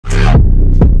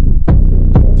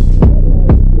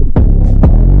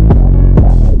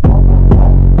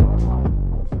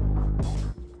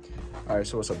Alright,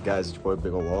 so what's up guys, it's your boy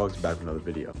Big Ol Vlogs, back with another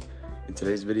video. In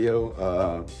today's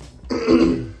video,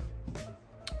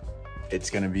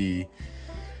 it's gonna be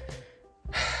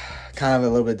kind of a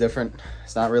little bit different.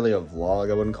 It's not really a vlog,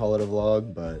 I wouldn't call it a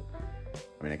vlog, but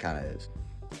I mean it kind of is.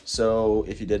 So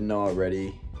if you didn't know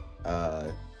already,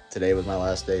 today was my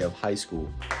last day of high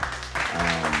school.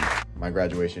 My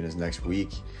graduation is next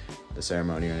week, the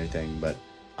ceremony or anything, but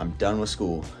I'm done with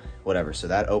school, whatever. So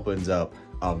that opens up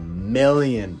a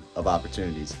million of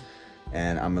opportunities,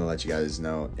 and I'm gonna let you guys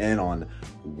know in on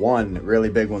one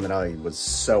really big one that I was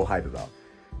so hyped about,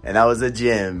 and that was the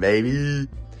gym, baby.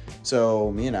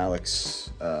 So me and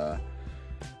Alex,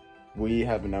 we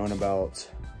have known about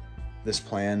this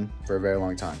plan for a very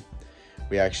long time.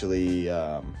 We actually,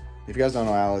 if you guys don't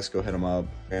know Alex, go hit him up.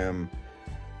 And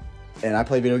I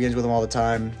play video games with him all the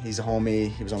time. He's a homie.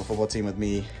 He was on the football team with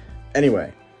me.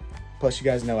 Anyway, plus you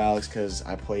guys know Alex because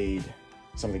I played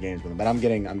some of the games with him, but I'm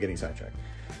getting sidetracked.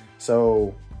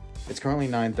 So it's currently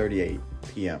 9:38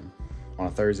 p.m. on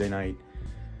a Thursday night.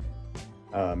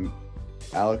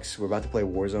 Alex, we're about to play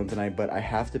Warzone tonight, but I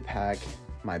have to pack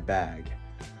my bag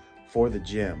for the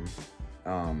gym.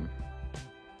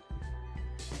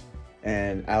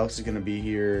 And Alex is gonna be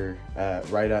here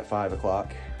right at 5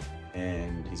 o'clock,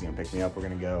 and he's gonna pick me up. We're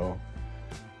gonna go.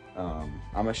 I'm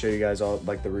gonna show you guys all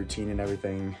like the routine and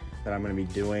everything that I'm gonna be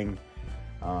doing.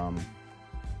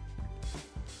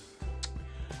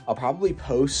 I'll probably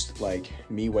post like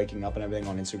me waking up and everything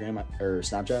on Instagram or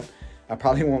Snapchat. I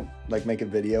probably won't like make a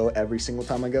video every single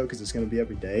time I go because it's gonna be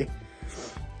every day.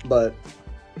 But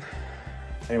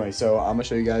anyway, so I'm gonna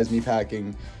show you guys me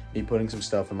packing, me putting some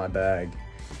stuff in my bag,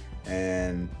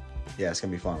 and yeah, it's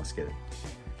gonna be fun. Let's get it.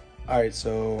 All right,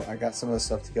 so I got some of the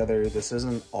stuff together. This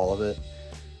isn't all of it.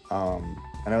 I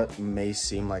know it may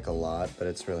seem like a lot, but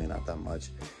it's really not that much.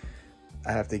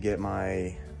 I have to get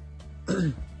my,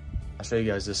 I'll show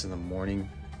you guys this in the morning,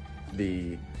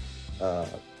 the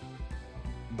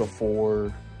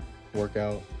before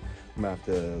workout. I'm gonna have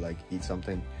to like eat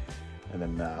something, and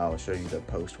then I'll show you the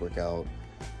post-workout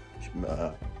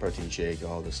protein shake,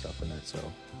 all this stuff in it. So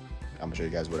I'm gonna show you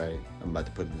guys what I'm about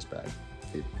to put in this bag.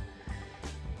 Dude,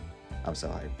 I'm so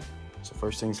hyped. So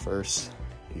first things first,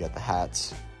 you got the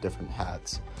hats, different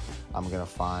hats. I'm gonna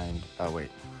find, oh wait.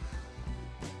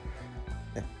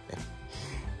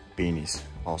 Beanies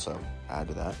also add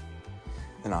to that.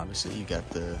 And obviously you got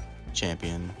the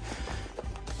Champion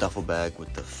duffel bag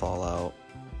with the Fallout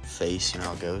face, you know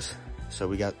how it goes. So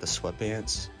we got the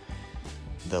sweatpants,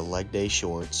 the leg day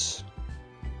shorts,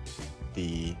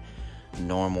 the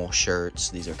normal shirts.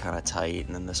 These are kind of tight,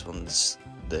 and then this one's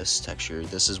this texture.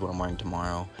 This is what I'm wearing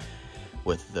tomorrow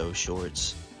with those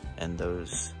shorts and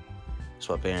those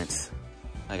sweatpants.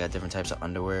 I got different types of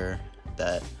underwear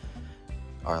that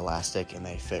are elastic and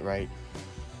they fit right.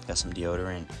 Got some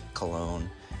deodorant, cologne,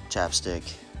 chapstick.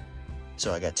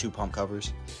 So I got 2 pump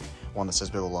covers. One that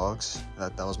says Big Ol Vlogs.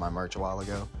 That was my merch a while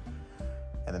ago.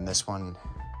 And then this one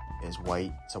is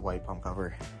white. It's a white pump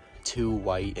cover. 2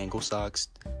 white ankle socks,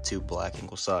 2 black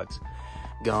ankle socks,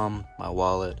 gum, my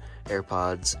wallet,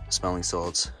 AirPods, smelling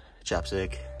salts,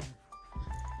 chapstick,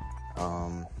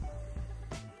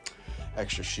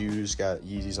 extra shoes, got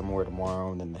Yeezys I'm gonna wear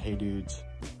tomorrow, and then the Hey Dudes.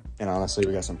 And honestly,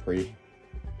 we got some pre.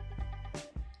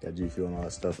 Got G Fuel and all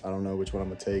that stuff. I don't know which one I'm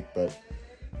gonna take, but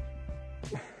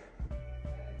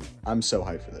I'm so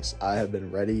hyped for this. I have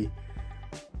been ready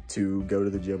to go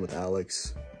to the gym with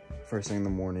Alex first thing in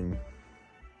the morning.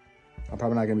 I'm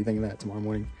probably not gonna be thinking that tomorrow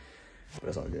morning, but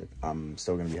it's all good. I'm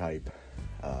still gonna be hype.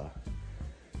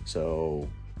 So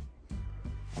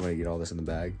I'm gonna get all this in the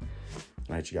bag.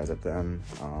 I'll hit you guys up then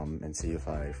and see if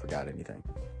I forgot anything.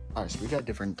 All right, so we got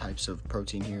different types of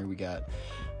protein here. We got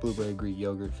blueberry Greek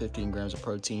yogurt, 15 grams of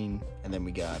protein, and then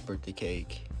we got birthday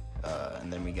cake,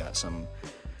 and then we got some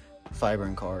fiber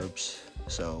and carbs.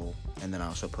 So, and then I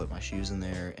also put my shoes in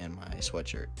there and my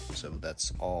sweatshirt. So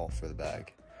that's all for the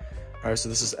bag. All right, so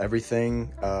this is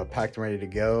everything packed and ready to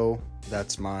go.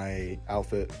 That's my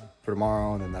outfit for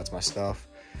tomorrow, and then that's my stuff.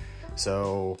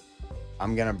 So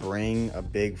I'm gonna bring a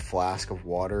big flask of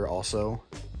water also,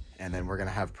 and then we're gonna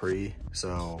have pre.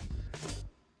 So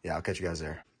yeah, I'll catch you guys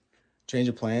there. Change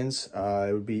of plans.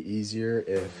 It would be easier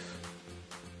if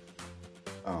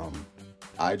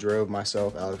I drove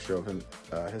myself, Alex drove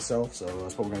himself. So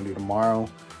that's what we're gonna do tomorrow.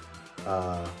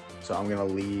 So I'm gonna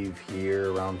leave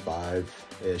here around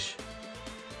 5-ish.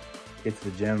 Get to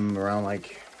the gym around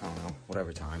like, I don't know,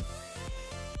 whatever time.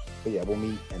 But yeah, we'll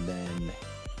meet, and then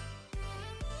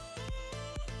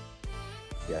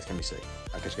yeah, it's gonna be sick.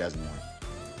 I'll catch you guys in the morning.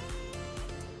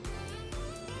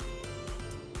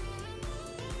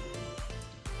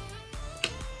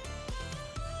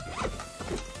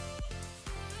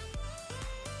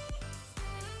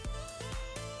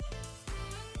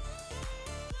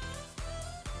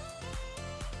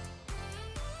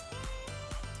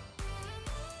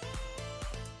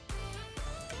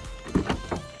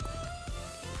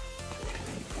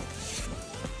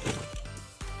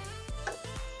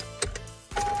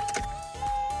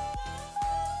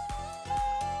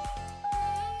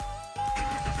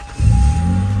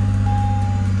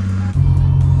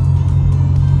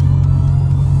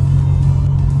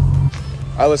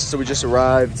 All right, listen, so we just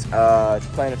arrived to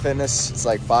Planet Fitness. It's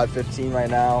like 5:15 right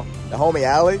now. The homie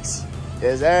Alex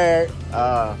is there.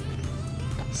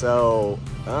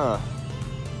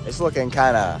 It's looking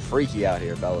kind of freaky out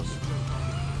here, fellas.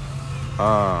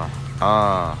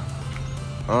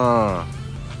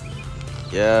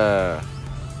 Yeah.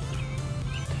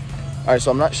 All right, so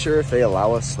I'm not sure if they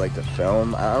allow us like to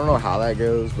film. I don't know how that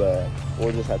goes, but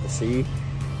we'll just have to see.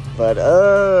 But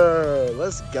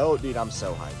let's go, dude. I'm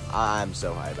so hyped. I'm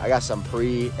so hyped. I got some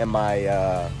pre in my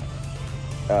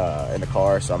in the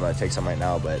car, so I'm gonna take some right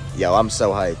now. But yo, I'm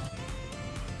so hyped.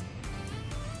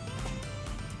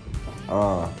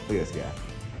 Look at this guy.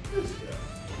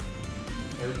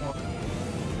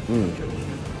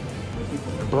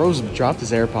 Bro's dropped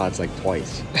his AirPods like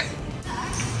twice.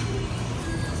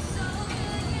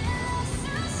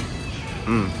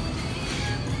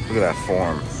 Look at that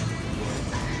form.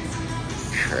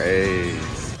 Crazy.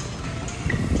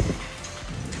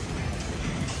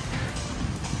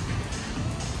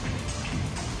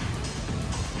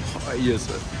 Oh, yes,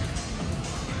 sir.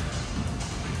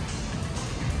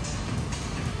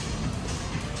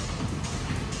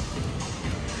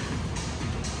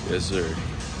 Yes, sir.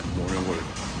 Morning work.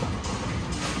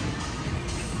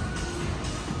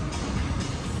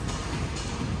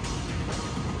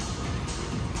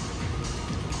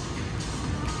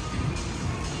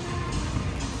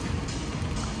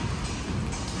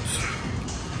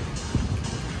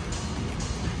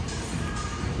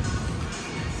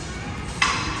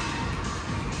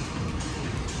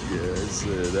 Yes,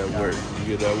 sir. That work.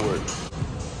 You get that work.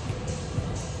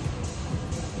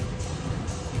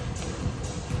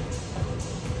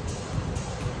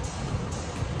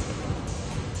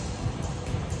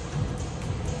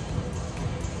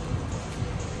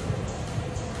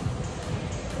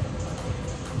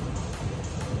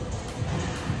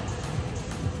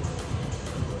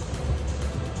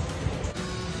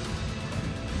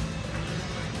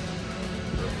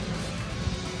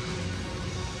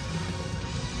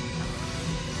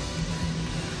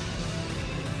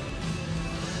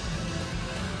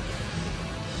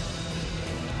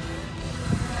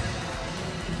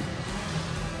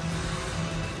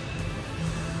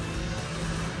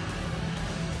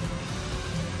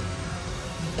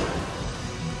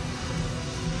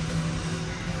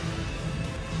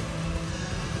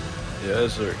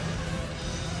 Yes, sir.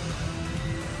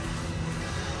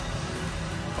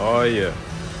 Oh, yeah.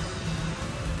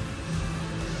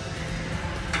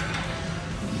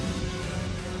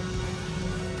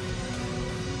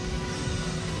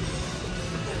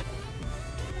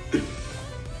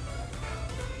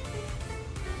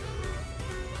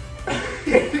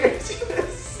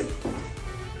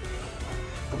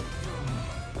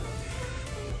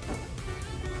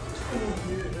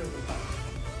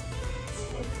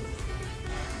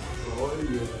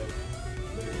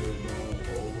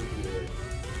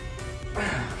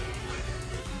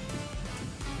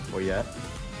 Where you at?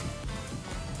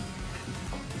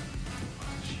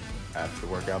 After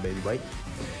workout, baby bike.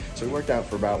 So we worked out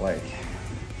for about like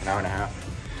an hour and a half.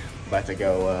 About to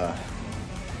go.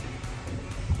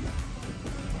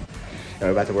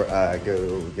 We're about to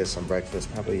go get some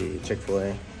breakfast, probably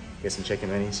Chick-fil-A, get some chicken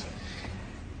minis.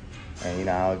 And you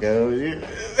know how it goes.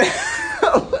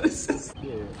 What is this?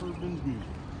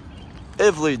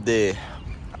 Every day.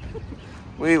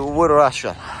 We're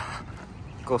Russian.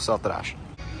 Go South Russia.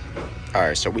 All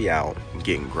right, so we out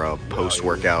getting grub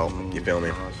post-workout. You feel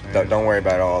me? Don't worry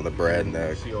about all the bread and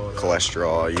the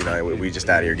cholesterol. You know, we just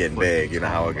out here getting big. You know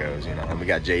how it goes. You know, and we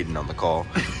got Jaden on the call.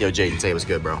 Yo, Jaden, say what's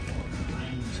good, bro.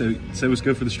 Say what's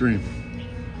good for the stream.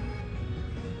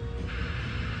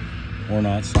 Or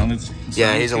not.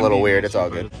 Yeah, he's a little weird. It's all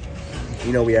good.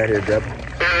 You know we out here, Jeb.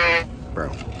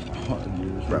 Bro,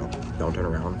 don't turn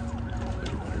around.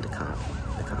 The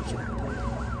cops are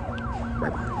right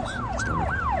behind us. Still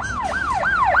moving.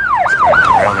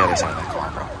 Right on the other side of that car,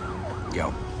 bro.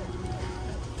 Yo.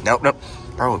 Nope.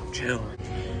 Bro, chill.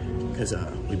 Because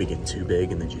we be getting too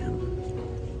big in the gym.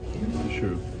 That's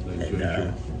true.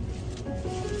 And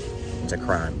it's a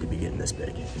crime to be getting this big.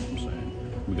 I'm saying.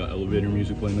 We got elevator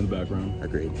music playing in the background.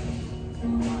 Agreed.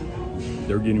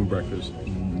 They're getting breakfast.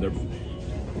 They're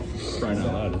crying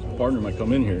out loud. His partner might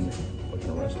come in here and fucking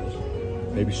arrest us.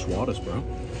 Maybe swat us, bro.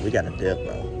 We got to dip,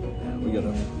 bro. We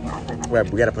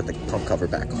gotta put the pump cover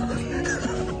back on.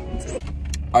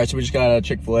 All right, so we just got a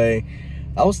Chick-fil-A.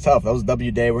 That was tough. That was a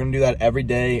W day. We're gonna do that every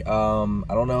day. I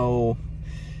don't know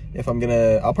if I'm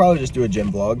gonna. I'll probably just do a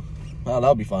gym vlog.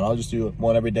 That'll be fun. I'll just do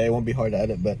one every day. It won't be hard to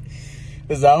edit. But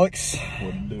this is Alex.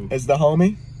 What to do? It's the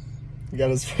homie. We got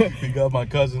his. We got my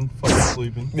cousin fucking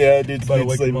sleeping. Yeah, dude's better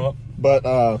wake sleeping. him up. But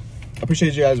I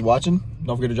appreciate you guys watching.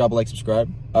 Don't forget to drop a like,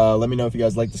 subscribe. Let me know if you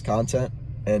guys like this content,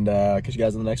 and catch you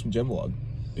guys in the next gym vlog.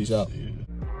 Peace out.